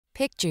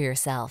Picture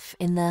yourself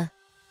in the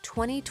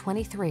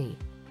 2023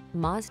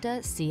 Mazda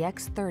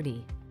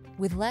CX-30.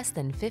 With less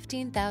than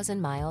 15,000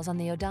 miles on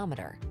the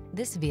odometer,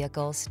 this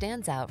vehicle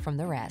stands out from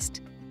the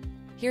rest.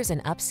 Here's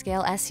an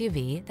upscale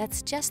SUV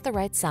that's just the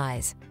right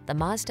size, the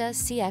Mazda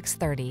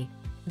CX-30.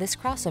 This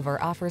crossover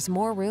offers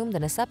more room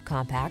than a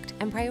subcompact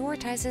and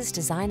prioritizes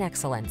design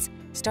excellence,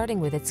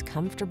 starting with its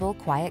comfortable,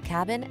 quiet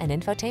cabin and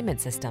infotainment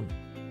system.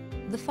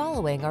 The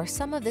following are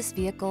some of this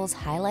vehicle's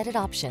highlighted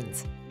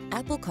options: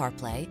 Apple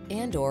Carplay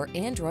and/or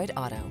Android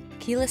Auto,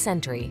 keyless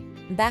entry,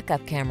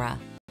 backup camera,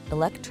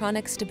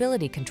 electronic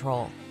stability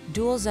control,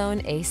 dual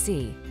zone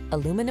AC,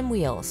 aluminum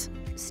wheels,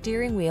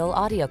 steering wheel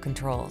audio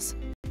controls,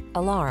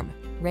 alarm,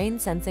 rain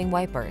sensing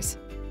wipers,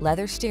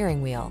 leather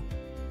steering wheel.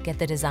 Get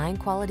the design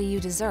quality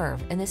you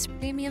deserve in this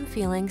premium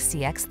feeling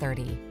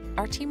CX-30.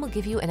 Our team will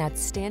give you an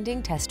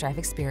outstanding test drive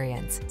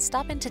experience.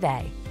 Stop in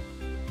today.